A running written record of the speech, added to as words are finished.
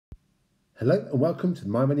Hello and welcome to the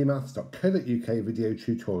mymoneymaths.co.uk video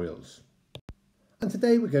tutorials. And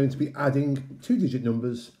today we're going to be adding 2-digit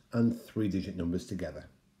numbers and 3-digit numbers together.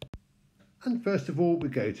 And first of all we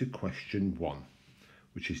go to question 1,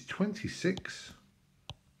 which is 26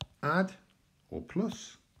 add or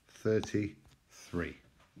plus 33.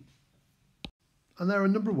 And there are a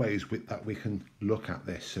number of ways that we can look at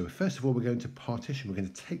this. So first of all we're going to partition, we're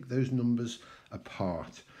going to take those numbers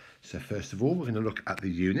apart. So first of all we're going to look at the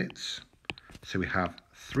units. So we have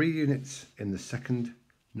 3 units in the second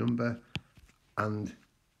number and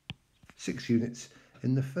 6 units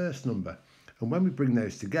in the first number. And when we bring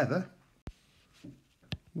those together,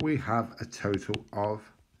 we have a total of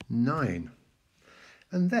 9.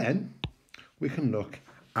 And then we can look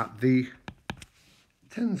at the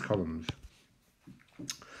tens columns.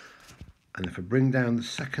 And if I bring down the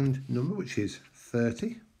second number, which is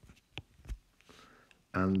 30,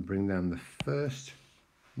 and bring down the first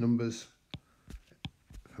numbers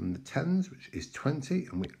from the tens, which is 20,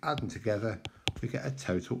 and we add them together, we get a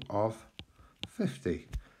total of 50.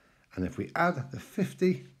 And if we add the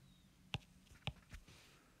 50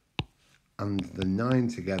 and the 9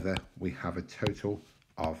 together, we have a total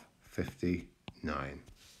of 59.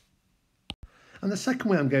 And the second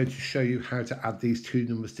way I'm going to show you how to add these two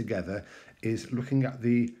numbers together is looking at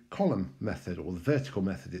the column method, or the vertical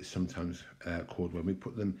method it's sometimes called, when we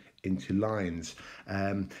put them into lines.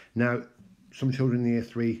 Now, some children in year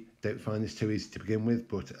 3 don't find this too easy to begin with,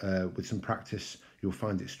 but with some practice you'll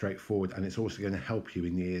find it straightforward, and it's also going to help you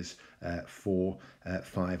in years 4,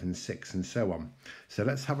 5 and 6 and so on. So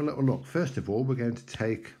let's have a little look. First of all, we're going to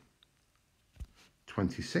take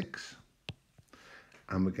 26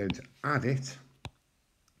 and we're going to add it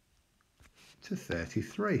to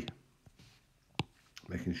 33,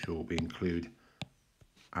 making sure we include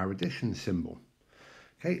our addition symbol.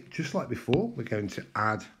 Okay, just like before, we're going to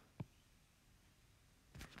add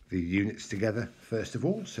the units together first of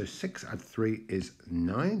all. So 6 add 3 is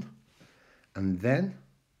 9, and then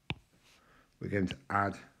we're going to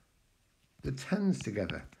add the tens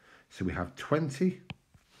together. So we have 20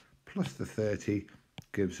 plus the 30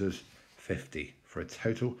 gives us 50 for a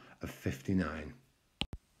total of 59.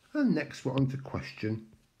 And next we're on to question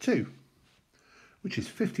 2, which is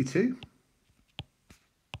 52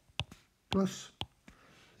 plus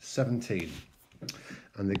 17.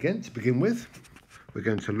 And again, to begin with, we're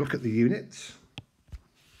going to look at the units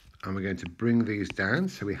and we're going to bring these down.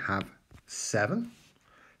 So we have 7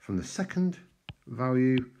 from the second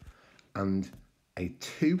value and a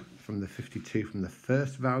 2 from the 52 from the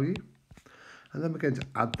first value. And then we're going to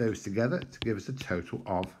add those together to give us a total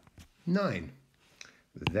of 9.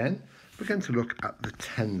 Then we're going to look at the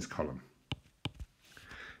tens column.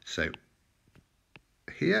 So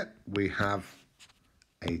here we have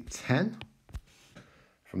a 10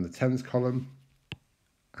 from the tens column,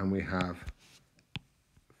 and we have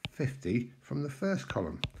 50 from the first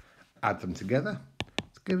column. Add them together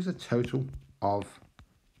to give us a total of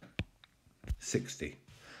 60. And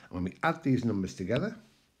when we add these numbers together,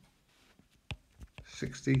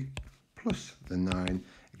 60 plus the 9,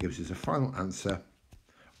 it gives us a final answer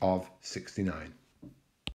of 69.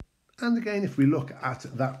 And again, if we look at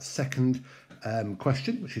that second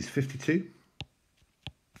question, which is 52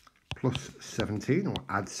 plus 17, or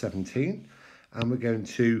add 17, and we're going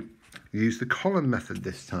to use the column method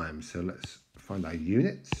this time. So let's find our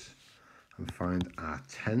units and find our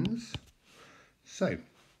tens. So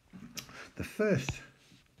the first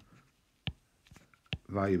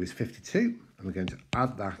value is 52, and we're going to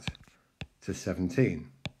add that to 17.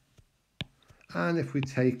 And if we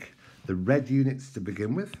take the red units to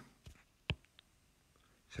begin with,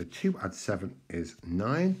 so 2 add 7 is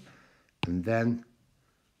 9, and then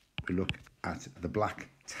we look at the black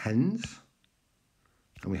tens,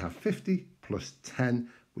 and we have 50 plus 10,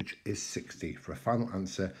 which is 60, for a final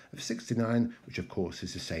answer of 69, which of course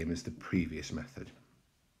is the same as the previous method.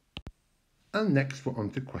 And next we're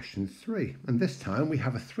on to question 3, and this time we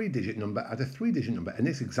have a 3-digit number add a 3-digit number, and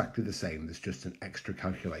it's exactly the same, there's just an extra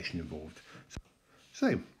calculation involved.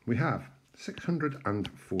 So we have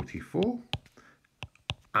 644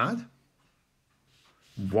 add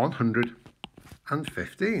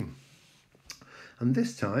 115, and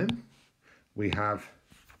this time we have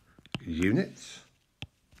units,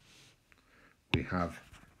 we have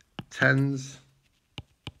tens,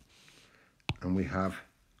 and we have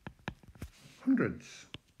hundreds.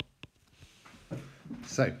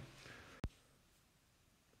 So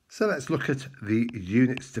let's look at the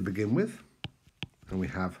units to begin with, and we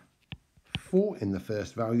have 4 in the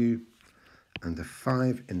first value and a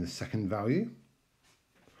 5 in the second value.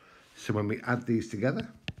 So when we add these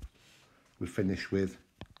together, we finish with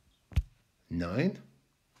 9.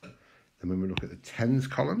 Then when we look at the tens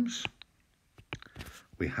columns,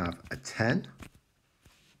 we have a 10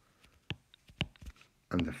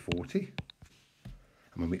 and a 40.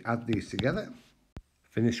 And when we add these together,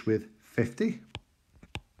 finish with 50.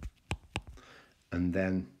 And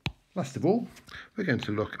then, last of all, we're going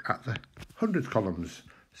to look at the hundreds columns.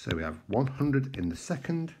 So we have 100 in the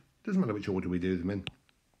second, doesn't matter which order we do them in.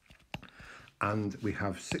 And we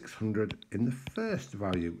have 600 in the first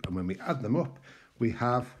value. And when we add them up, we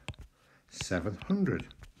have 700.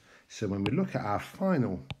 So when we look at our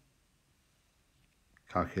final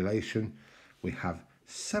calculation, we have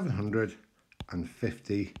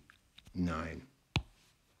 759.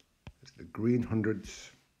 There's the green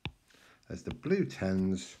hundreds, there's the blue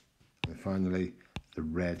tens, and finally the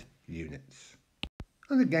red units.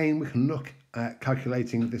 And again, we can look at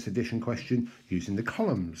calculating this addition question using the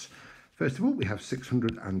columns. First of all, we have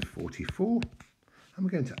 644, and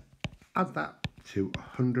we're going to add that to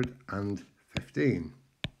 115.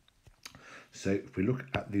 So if we look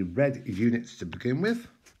at the red units to begin with,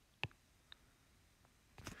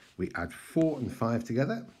 we add 4 and 5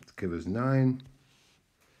 together to give us 9.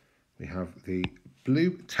 We have the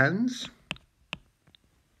blue tens,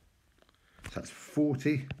 so that's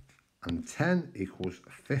 40 and 10 equals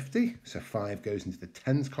 50. So 5 goes into the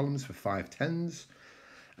tens columns for 5 tens.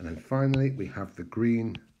 And then finally, we have the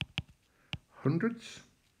green hundreds.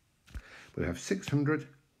 We have 600,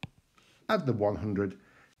 add the 100,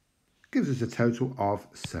 gives us a total of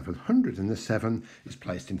 700. And the 7 is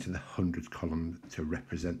placed into the hundreds column to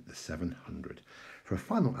represent the 700 for a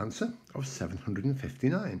final answer of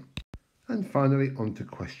 759. And finally, on to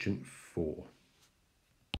question 4,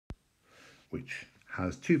 which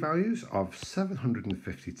has two values of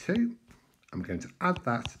 752. I'm going to add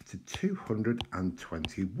that to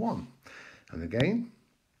 221. And again,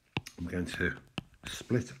 I'm going to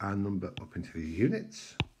split our number up into the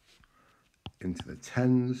units, into the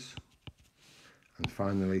tens, and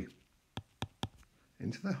finally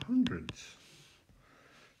into the hundreds.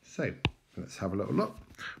 So let's have a little look.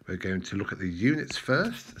 We're going to look at the units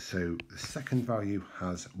first. So the second value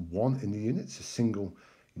has 1 in the units, a single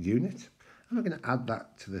unit. And we're going to add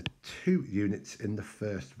that to the 2 units in the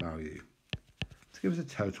first value to give us a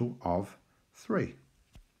total of 3.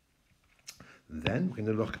 Then we're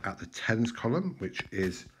going to look at the tens column, which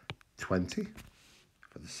is 20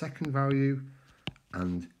 for the second value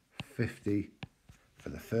and 50 for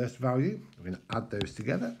the first value. We're going to add those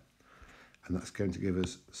together, and that's going to give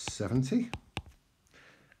us 70.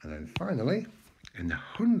 And then finally, in the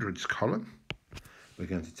hundreds column, we're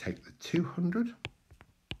going to take the 200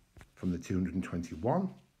 from the 221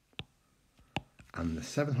 and the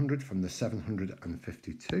 700 from the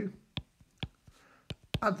 752,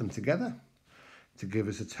 add them together to give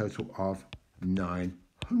us a total of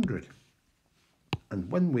 900.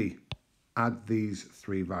 And when we add these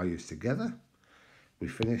 3 values together, we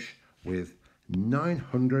finish with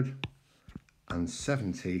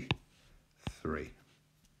 973.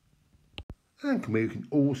 And we can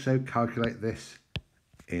also calculate this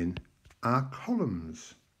in our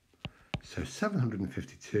columns. So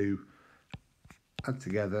 752 add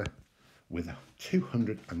together with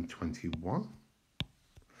 221.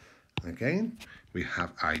 Again, we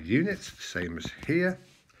have our units, same as here.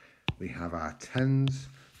 We have our tens,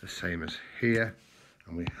 the same as here.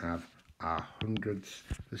 And we have our hundreds,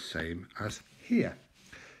 the same as here.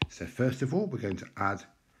 So first of all, we're going to add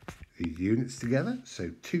the units together.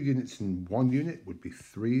 So 2 units in 1 unit would be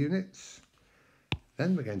 3 units.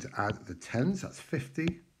 Then we're going to add the tens, that's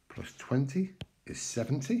 50 plus 20 is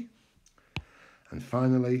 70. And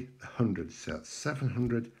finally, the hundreds, so that's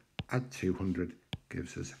 700, add 200,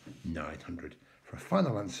 gives us 900, for a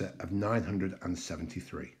final answer of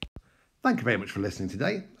 973. Thank you very much for listening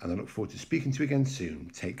today, and I look forward to speaking to you again soon.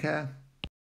 Take care.